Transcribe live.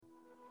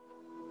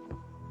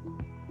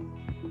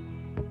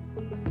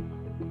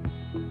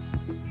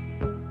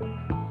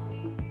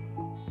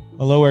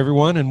Hello,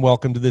 everyone, and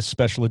welcome to this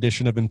special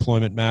edition of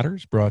Employment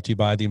Matters, brought to you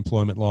by the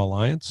Employment Law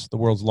Alliance, the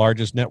world's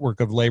largest network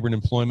of labor and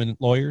employment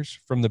lawyers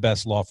from the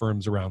best law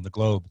firms around the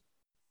globe.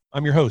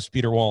 I'm your host,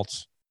 Peter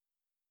Waltz.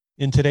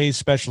 In today's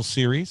special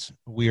series,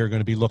 we are going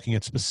to be looking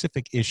at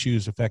specific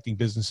issues affecting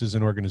businesses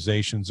and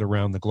organizations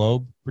around the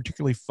globe,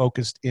 particularly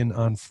focused in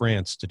on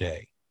France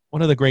today.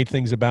 One of the great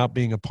things about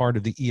being a part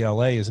of the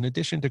ELA is, in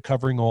addition to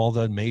covering all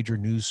the major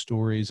news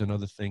stories and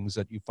other things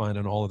that you find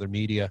on all other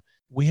media,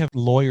 we have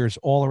lawyers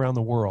all around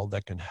the world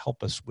that can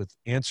help us with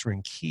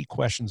answering key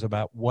questions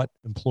about what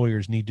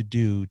employers need to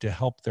do to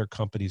help their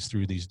companies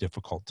through these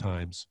difficult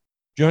times.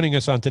 Joining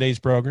us on today's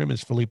program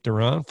is Philippe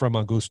Durand from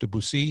Auguste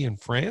Bussy in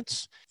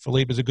France.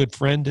 Philippe is a good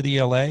friend to the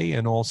ELA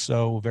and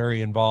also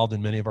very involved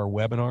in many of our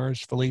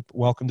webinars. Philippe,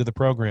 welcome to the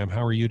program.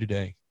 How are you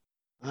today?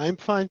 I'm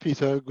fine,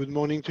 Peter. Good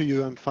morning to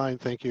you. I'm fine,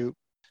 thank you.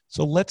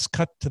 So let's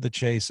cut to the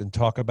chase and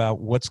talk about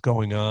what's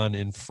going on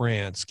in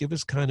France. Give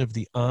us kind of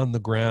the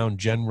on-the-ground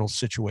general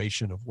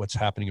situation of what's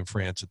happening in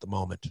France at the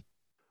moment.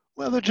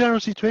 Well, the general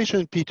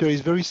situation, Peter,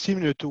 is very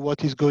similar to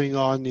what is going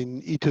on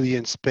in Italy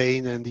and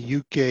Spain, and the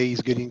UK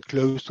is getting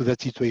close to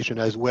that situation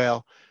as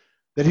well.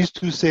 That is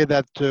to say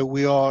that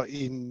we are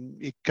in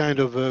a kind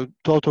of a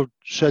total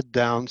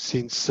shutdown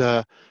since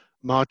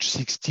March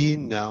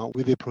 16 now,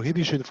 with a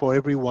prohibition for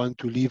everyone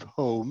to leave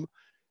home,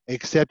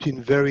 except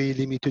in very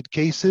limited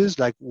cases,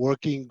 like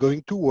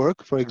going to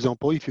work, for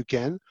example, if you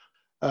can,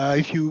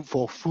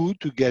 for food,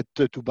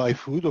 to buy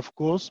food, of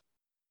course,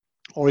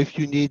 or if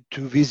you need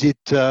to visit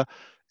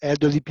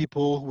elderly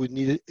people who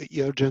need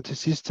urgent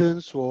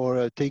assistance,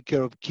 or take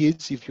care of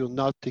kids if you're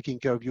not taking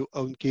care of your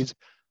own kids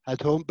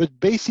at home. But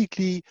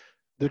basically,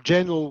 the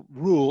general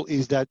rule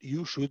is that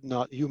you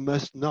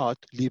must not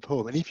leave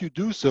home. And if you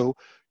do so,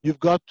 you've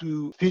got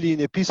to fill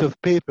in a piece of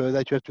paper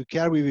that you have to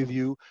carry with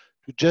you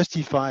to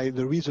justify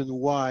the reason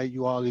why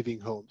you are leaving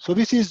home. So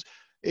this is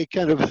a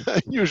kind of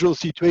unusual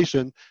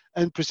situation,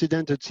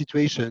 unprecedented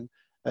situation,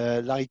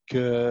 like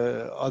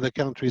other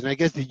countries. And I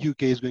guess the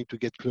UK is going to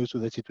get close to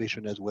that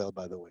situation as well,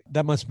 by the way.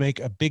 That must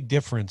make a big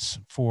difference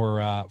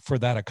for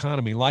that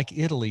economy. Like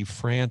Italy,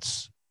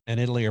 France and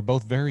Italy are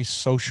both very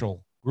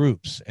social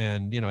groups.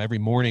 And, every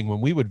morning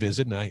when we would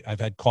visit, and I've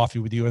had coffee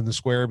with you in the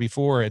square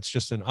before, it's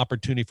just an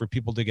opportunity for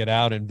people to get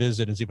out and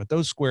visit and see, but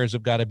those squares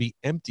have got to be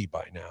empty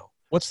by now.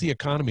 What's the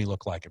economy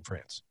look like in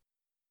France?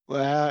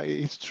 Well,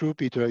 it's true,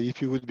 Peter.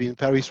 If you would be in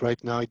Paris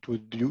right now,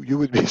 you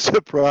would be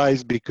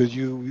surprised, because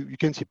you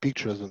can see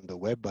pictures on the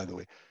web, by the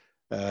way.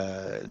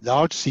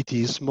 Large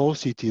cities, small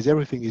cities,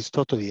 everything is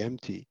totally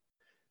empty.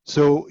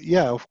 So,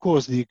 yeah, of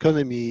course, the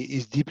economy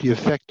is deeply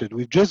affected.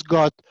 We've just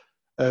got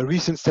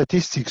recent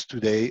statistics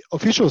today,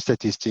 official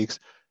statistics,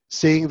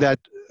 saying that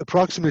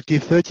approximately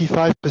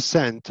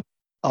 35%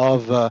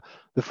 of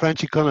the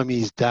French economy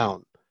is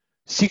down.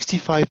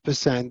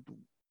 65%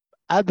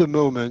 at the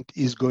moment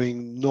is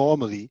going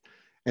normally.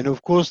 And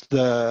of course,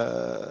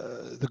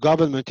 the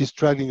government is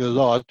struggling a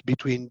lot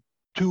between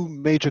two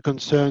major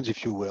concerns,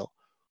 if you will.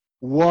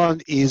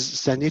 One is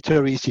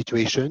sanitary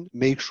situation,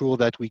 make sure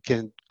that we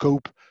can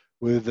cope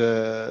with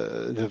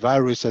the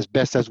virus as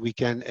best as we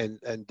can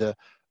and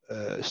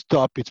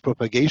stop its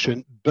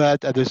propagation,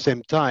 but at the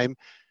same time,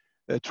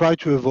 try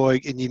to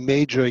avoid any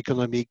major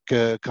economic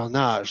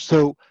carnage.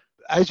 So,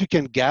 as you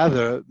can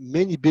gather,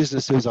 many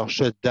businesses are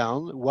shut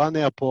down. One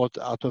airport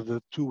out of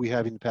the two we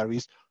have in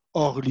Paris,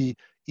 Orly,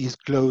 is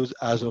closed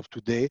as of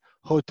today.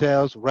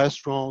 Hotels,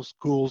 restaurants,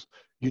 schools,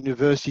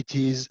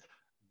 universities,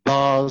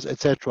 bars,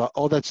 etc.,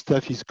 all that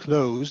stuff is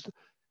closed.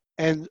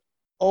 And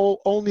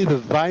only the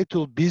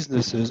vital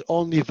businesses,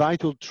 only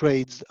vital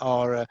trades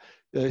are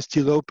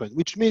still open,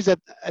 which means that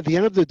at the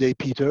end of the day,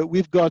 Peter,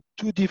 we've got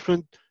two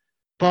different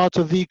parts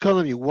of the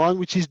economy. One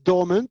which is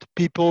dormant,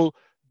 people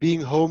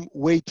being home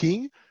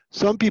waiting.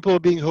 Some people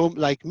being home,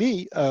 like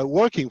me,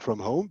 working from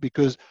home,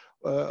 because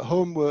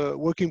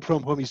working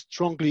from home is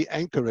strongly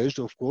encouraged,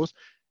 of course.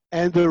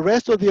 And the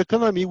rest of the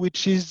economy,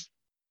 which is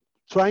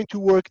trying to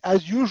work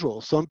as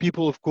usual. Some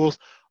people, of course,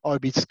 are a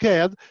bit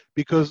scared,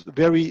 because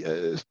very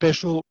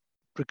special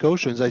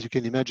precautions, as you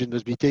can imagine,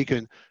 must be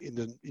taken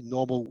in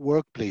normal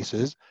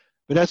workplaces.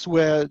 But that's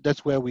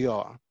where we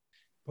are.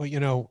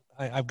 Well,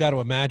 I've got to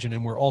imagine,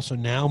 and we're also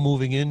now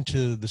moving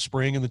into the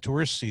spring and the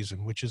tourist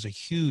season, which is a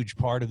huge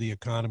part of the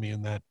economy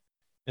in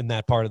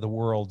that part of the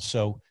world.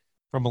 So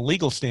from a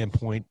legal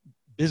standpoint,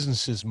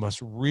 businesses must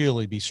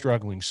really be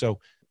struggling. So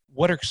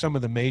what are some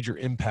of the major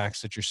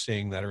impacts that you're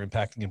seeing that are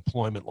impacting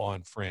employment law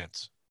in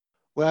France?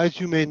 Well, as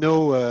you may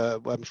know,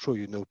 I'm sure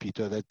you know,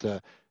 Peter,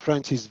 that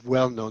France is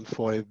well known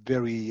for a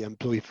very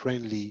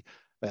employee-friendly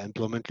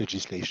employment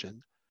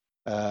legislation.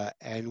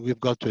 And we've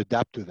got to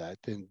adapt to that.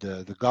 And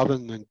the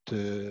government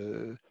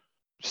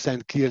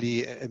sent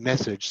clearly a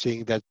message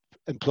saying that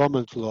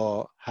employment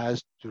law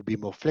has to be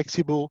more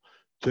flexible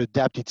to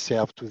adapt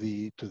itself to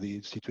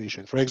the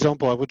situation. For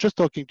example, I was just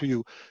talking to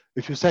you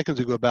a few seconds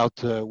ago about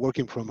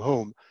working from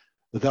home.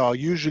 There are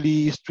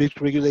usually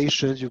strict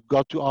regulations. You've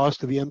got to ask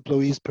the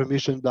employees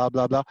permission, blah,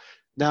 blah, blah.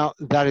 Now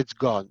that it's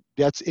gone,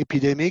 that's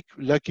epidemic.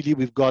 Luckily,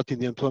 we've got in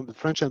the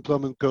French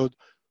Employment Code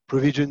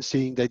provision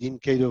saying that in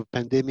case of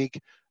pandemic,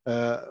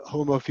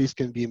 home office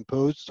can be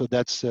imposed. So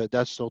that's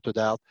sorted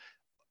out.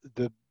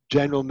 The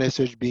general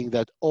message being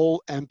that all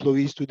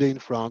employees today in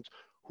France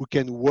who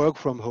can work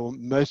from home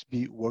must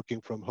be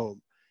working from home.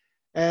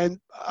 And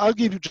I'll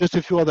give you just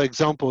a few other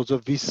examples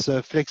of this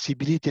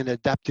flexibility and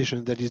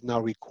adaptation that is now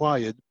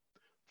required.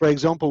 For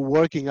example,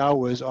 working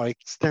hours are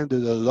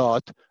extended a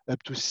lot,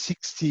 up to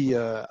 60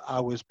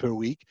 hours per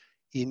week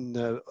in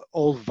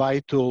all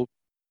vital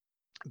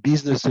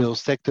businesses or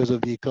sectors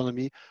of the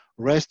economy.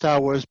 Rest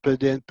hours per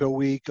day and per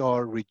week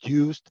are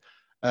reduced.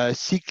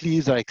 Sick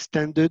leaves are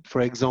extended.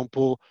 For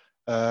example,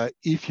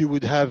 if you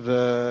would have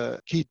a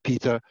kid,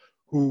 Peter,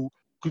 who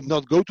could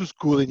not go to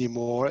school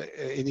anymore,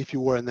 and if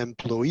you were an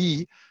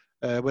employee,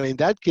 well, in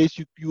that case,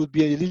 you would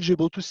be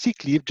eligible to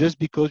sick leave just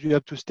because you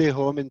have to stay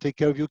home and take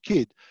care of your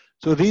kid.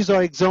 So these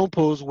are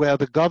examples where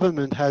the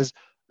government has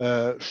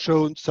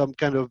shown some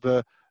kind of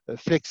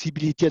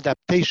flexibility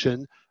adaptation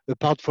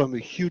apart from a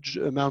huge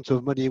amounts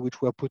of money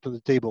which were put on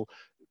the table.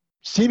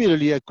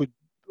 Similarly, I could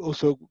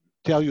also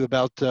tell you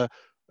about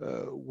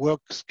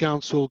Works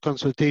Council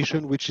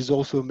consultation, which is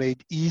also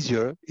made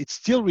easier. It's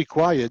still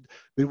required,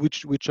 but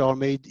which are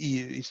made,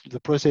 the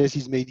process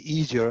is made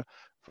easier.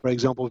 For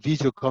example,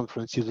 video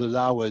conference is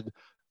allowed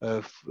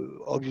for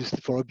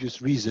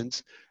obvious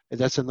reasons. And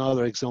that's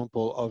another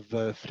example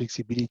of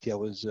flexibility I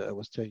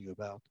was telling you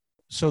about.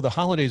 So the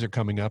holidays are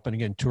coming up, and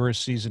again,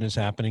 tourist season is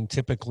happening.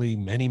 Typically,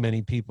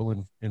 many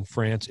people in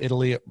France,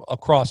 Italy,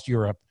 across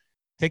Europe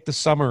take the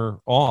summer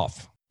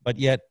off. But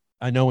yet,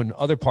 I know in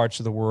other parts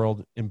of the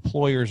world,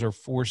 employers are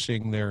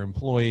forcing their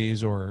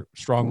employees or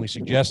strongly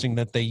suggesting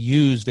that they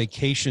use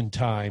vacation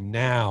time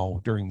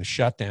now during the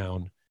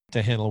shutdown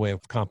to handle away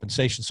with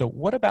compensation. So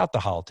what about the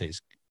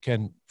holidays?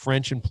 Can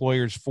French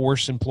employers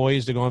force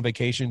employees to go on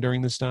vacation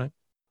during this time?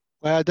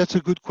 Well, that's a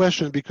good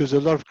question because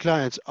a lot of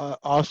clients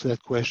ask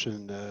that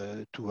question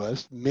to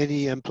us.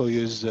 Many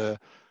employers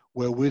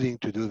were willing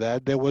to do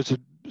that. There was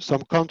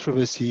some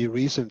controversy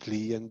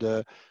recently, and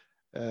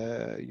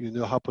you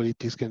know how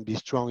politics can be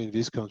strong in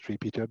this country,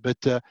 Peter.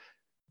 But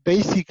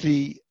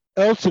basically,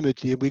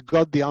 ultimately, we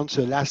got the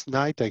answer last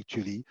night,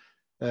 actually.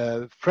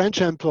 French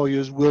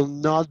employers will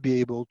not be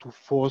able to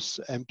force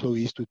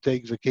employees to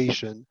take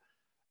vacation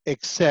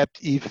except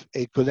if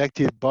a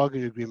collective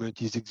bargaining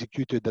agreement is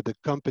executed at the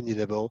company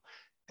level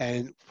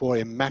and for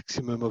a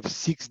maximum of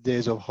 6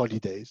 days of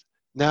holidays.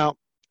 Now,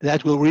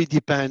 that will really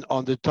depend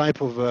on the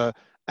type of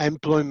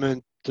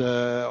employment,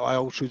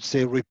 I should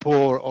say,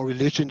 rapport or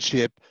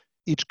relationship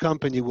each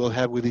company will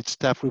have with its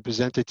staff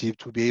representative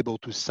to be able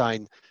to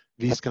sign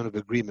this kind of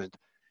agreement.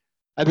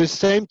 At the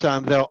same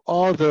time, there are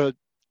other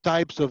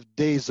types of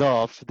days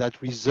off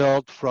that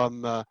result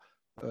from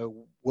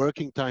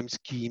working time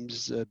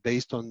schemes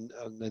based on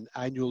an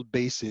annual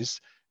basis,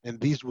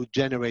 and these would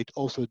generate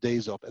also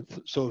days off. And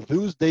so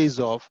those days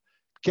off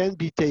can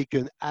be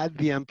taken at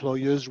the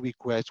employer's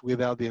request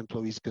without the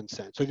employee's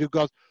consent. So you've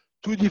got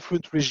two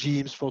different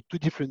regimes for two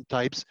different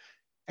types.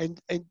 And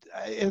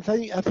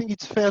I think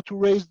it's fair to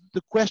raise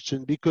the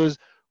question because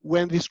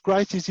when this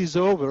crisis is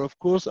over, of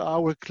course,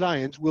 our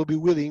clients will be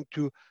willing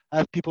to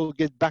have people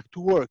get back to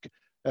work.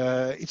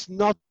 It's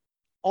not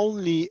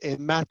only a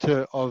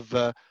matter of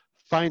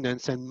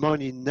finance and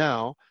money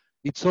now,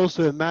 it's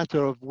also a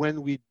matter of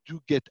when we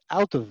do get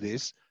out of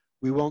this,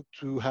 we want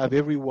to have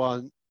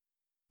everyone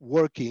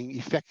working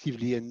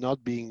effectively and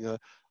not being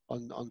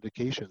on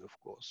vacation, of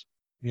course.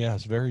 Yeah,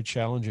 it's very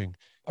challenging.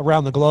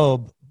 Around the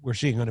globe, we're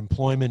seeing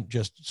unemployment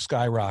just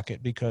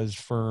skyrocket because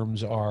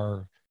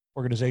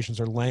organizations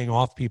are laying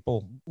off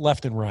people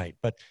left and right.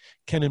 But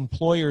can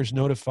employers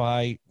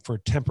notify for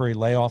temporary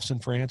layoffs in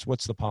France?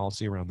 What's the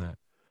policy around that?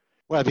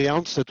 Well, the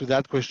answer to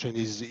that question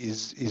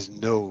is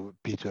no,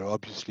 Peter,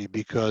 obviously,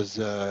 because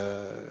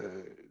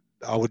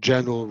our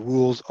general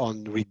rules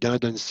on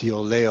redundancy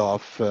or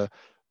layoff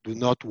do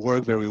not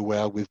work very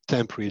well with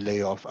temporary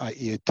layoff,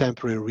 i.e. a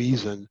temporary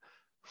reason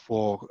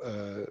for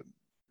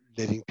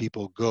letting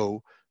people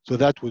go. So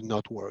that would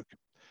not work.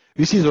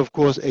 This is, of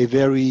course, a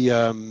very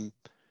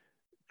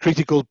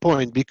critical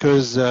point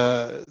because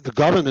the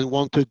government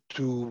wanted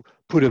to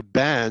put a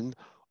ban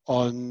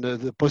on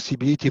the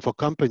possibility for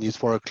companies,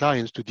 for our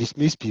clients to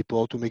dismiss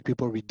people, to make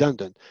people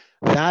redundant.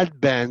 That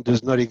ban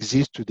does not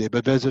exist today,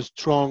 but there's a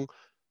strong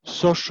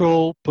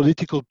social,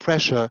 political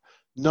pressure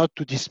not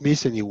to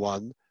dismiss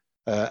anyone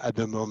at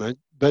the moment.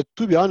 But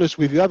to be honest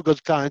with you, I've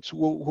got clients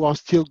who are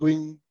still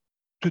going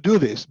to do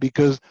this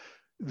because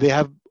they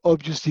have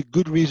obviously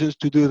good reasons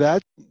to do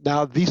that.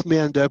 Now, this may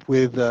end up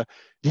with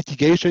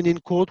litigation in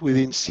court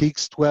within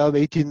 6, 12,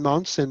 18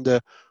 months, and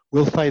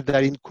we'll fight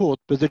that in court.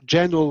 But the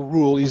general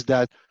rule is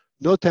that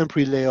no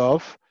temporary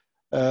layoff,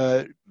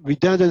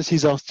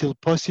 redundancies are still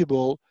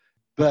possible,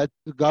 but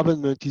the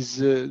government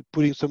is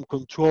putting some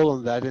control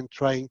on that and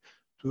trying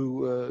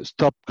to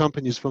stop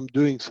companies from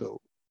doing so.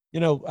 You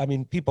know, I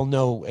mean, people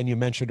know, and you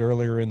mentioned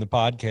earlier in the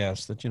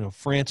podcast that, you know,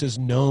 France is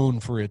known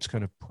for its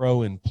kind of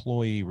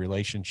pro-employee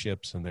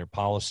relationships and their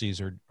policies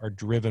are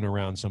driven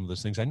around some of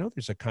those things. I know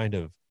there's a kind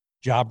of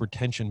job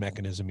retention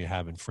mechanism you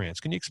have in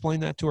France. Can you explain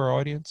that to our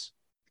audience?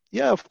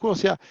 Yeah, of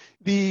course. Yeah,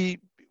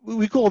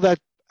 we call that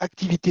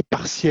activité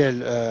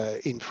partielle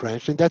in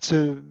French, and that's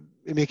a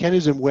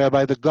mechanism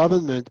whereby the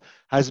government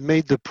has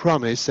made the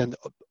promise, and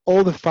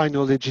all the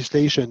final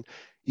legislation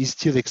is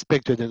still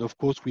expected. And of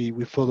course, we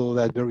follow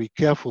that very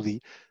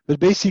carefully. But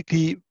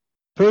basically,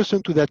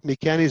 pursuant to that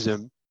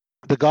mechanism,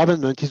 the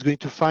government is going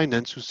to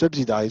finance to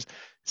subsidize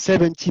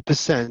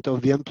 70%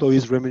 of the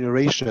employee's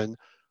remuneration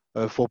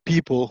for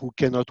people who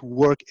cannot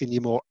work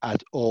anymore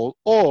at all,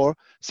 or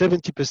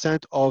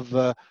 70% of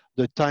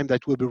the time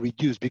that will be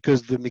reduced,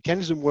 because the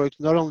mechanism works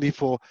not only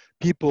for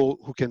people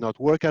who cannot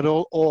work at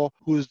all or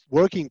whose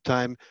working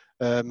time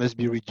must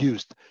be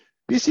reduced.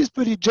 This is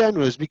pretty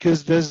generous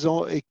because there's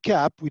a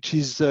cap which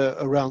is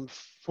around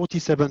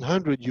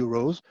 4,700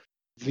 euros.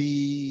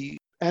 The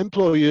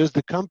employers,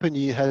 the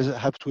company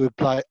have to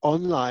apply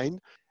online,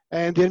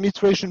 and the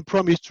administration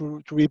promised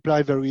to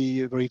reply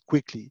very, very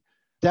quickly.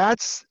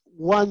 That's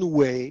one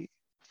way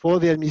for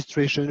the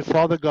administration,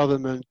 for the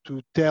government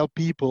to tell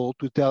people,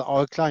 to tell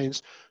our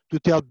clients, to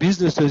tell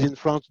businesses in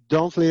France,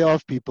 don't lay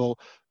off people,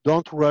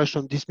 don't rush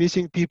on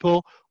dismissing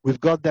people. We've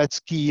got that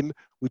scheme,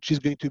 which is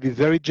going to be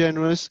very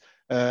generous,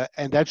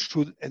 and that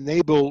should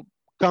enable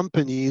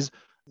companies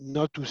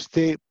not to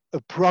stay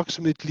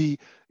approximately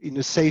in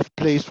a safe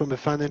place from a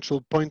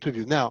financial point of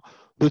view. Now,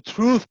 the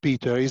truth,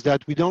 Peter, is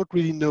that we don't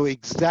really know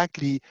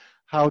exactly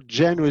how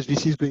generous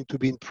this is going to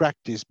be in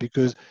practice,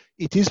 because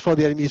it is for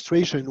the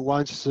administration.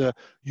 Once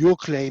your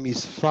claim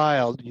is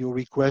filed, your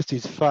request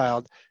is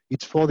filed,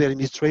 it's for the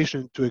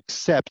administration to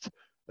accept,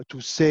 to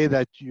say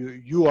that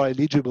you are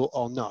eligible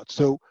or not.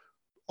 So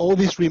all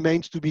this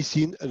remains to be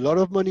seen. A lot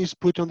of money is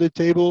put on the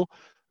table.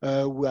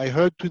 I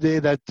heard today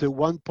that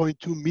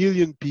 1.2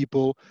 million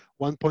people,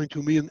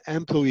 1.2 million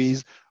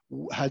employees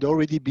had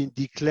already been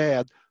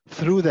declared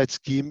through that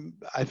scheme.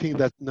 I think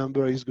that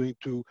number is going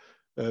to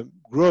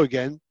grow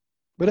again,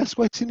 but that's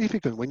quite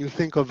significant when you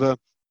think of the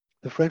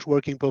French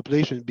working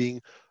population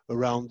being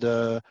around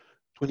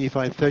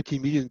 25, 30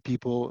 million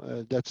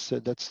people. That's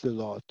a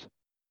lot.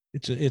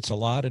 It's a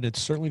lot, and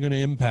it's certainly going to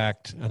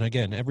impact. And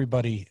again,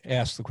 everybody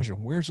asks the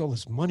question: where's all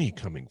this money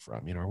coming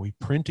from? Are we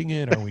printing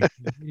it? Are we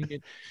printing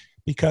it?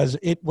 Because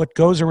what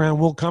goes around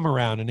will come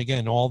around, and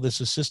again, all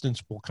this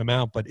assistance will come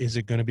out. But is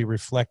it going to be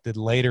reflected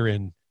later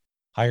in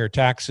higher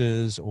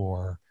taxes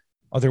or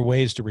other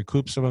ways to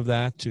recoup some of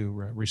that, to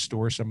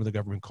restore some of the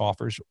government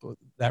coffers?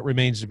 That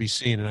remains to be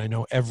seen. And I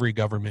know every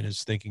government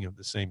is thinking of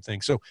the same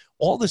thing. So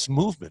all this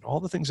movement, all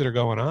the things that are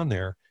going on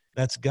there,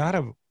 that's got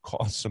to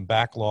cause some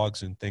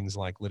backlogs in things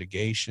like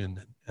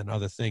litigation and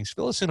other things.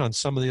 Fill us in on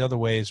some of the other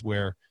ways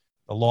where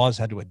the laws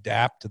had to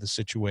adapt to the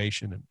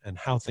situation and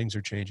how things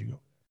are changing.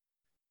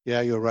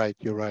 Yeah, you're right.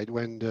 You're right.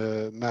 When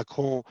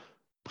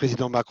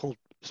President Macron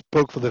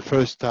spoke for the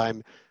first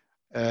time,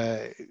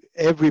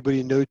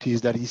 everybody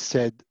noticed that he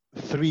said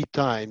he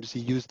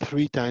used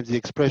three times the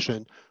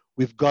expression,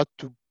 we've got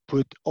to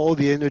put all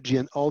the energy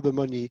and all the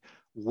money,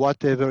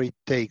 whatever it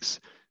takes.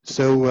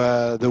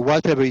 So the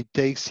whatever it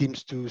takes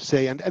seems to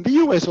say, and the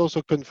US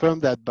also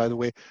confirmed that, by the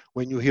way,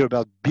 when you hear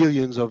about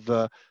billions of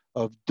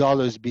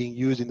dollars being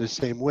used in the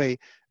same way.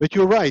 But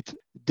you're right,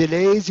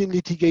 delays in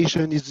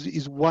litigation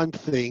is one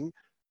thing.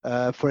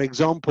 For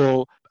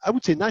example, I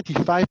would say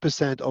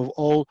 95% of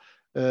all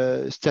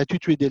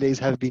statutory delays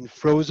have been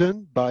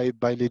frozen by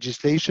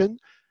legislation.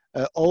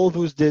 All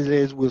those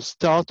delays will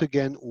start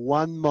again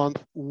 1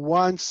 month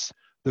once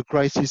the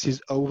crisis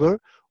is over,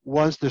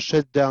 once the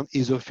shutdown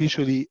is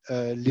officially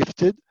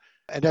lifted.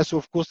 And that's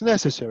of course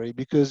necessary,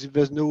 because if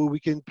there's no way we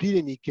can plead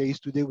any case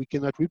today, we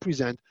cannot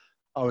represent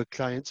our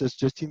clients. It's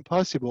just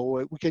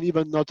impossible. We can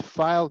even not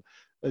file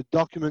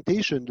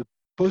documentation. The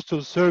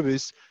postal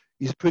service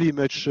is pretty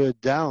much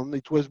down.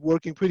 It was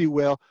working pretty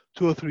well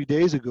 2 or 3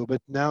 days ago,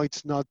 but now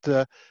it's not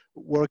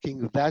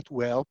working that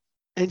well.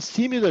 And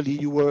similarly,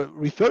 you were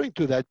referring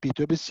to that,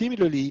 Peter, but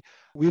similarly,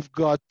 we've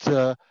got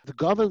the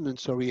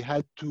government,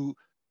 had to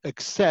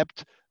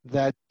accept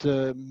that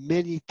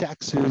many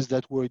taxes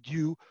that were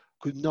due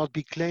could not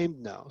be claimed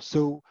now.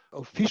 So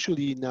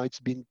officially now it's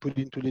been put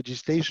into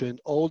legislation,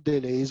 all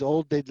delays,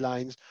 all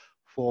deadlines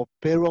for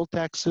payroll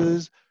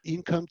taxes,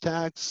 income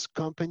tax,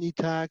 company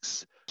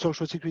tax,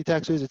 social security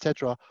taxes,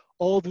 etc.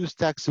 All those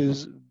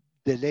taxes,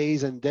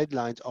 delays and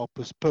deadlines are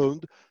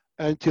postponed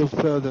until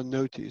further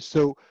notice.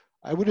 So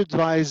I would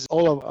advise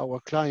all of our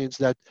clients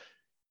that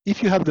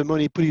if you have the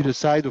money, put it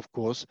aside, of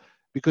course,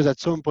 because at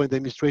some point the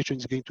administration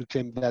is going to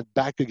claim that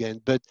back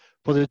again. But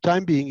for the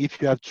time being,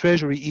 if you have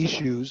treasury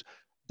issues,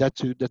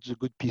 that's a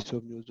good piece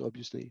of news,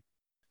 obviously.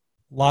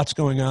 Lots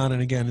going on.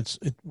 And again,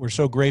 we're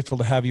so grateful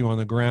to have you on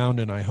the ground,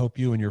 and I hope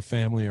you and your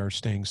family are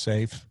staying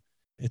safe.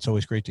 It's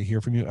always great to hear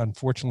from you.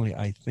 Unfortunately,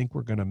 I think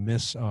we're going to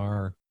miss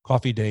our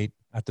coffee date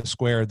at the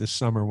Square this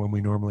summer when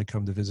we normally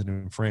come to visit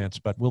in France,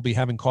 but we'll be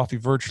having coffee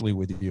virtually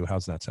with you.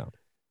 How's that sound?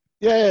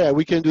 Yeah,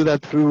 we can do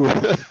that through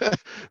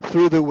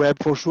through the web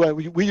for sure.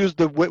 We use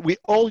the web, we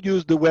all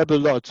use the web a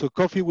lot, so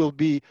coffee will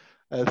be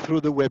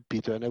through the web,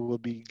 Peter, and I will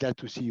be glad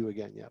to see you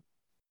again. Yeah.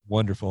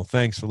 Wonderful.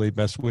 Thanks, Philippe.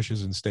 Best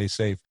wishes and stay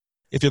safe.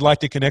 If you'd like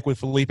to connect with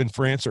Philippe in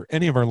France or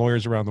any of our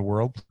lawyers around the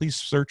world, please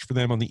search for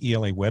them on the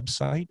ELA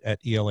website at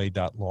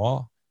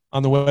ela.law.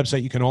 On the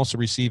website, you can also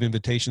receive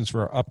invitations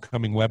for our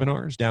upcoming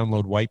webinars,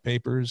 download white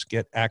papers,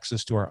 get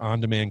access to our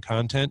on-demand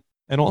content,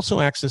 and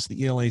also access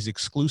the ELA's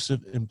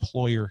exclusive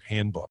employer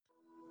handbook.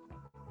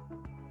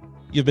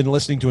 You've been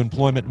listening to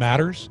Employment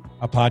Matters,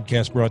 a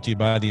podcast brought to you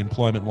by the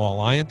Employment Law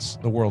Alliance,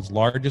 the world's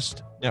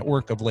largest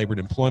network of labor and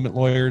employment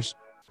lawyers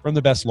from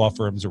the best law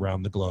firms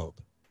around the globe.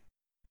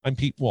 I'm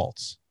Pete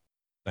Waltz.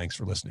 Thanks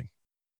for listening.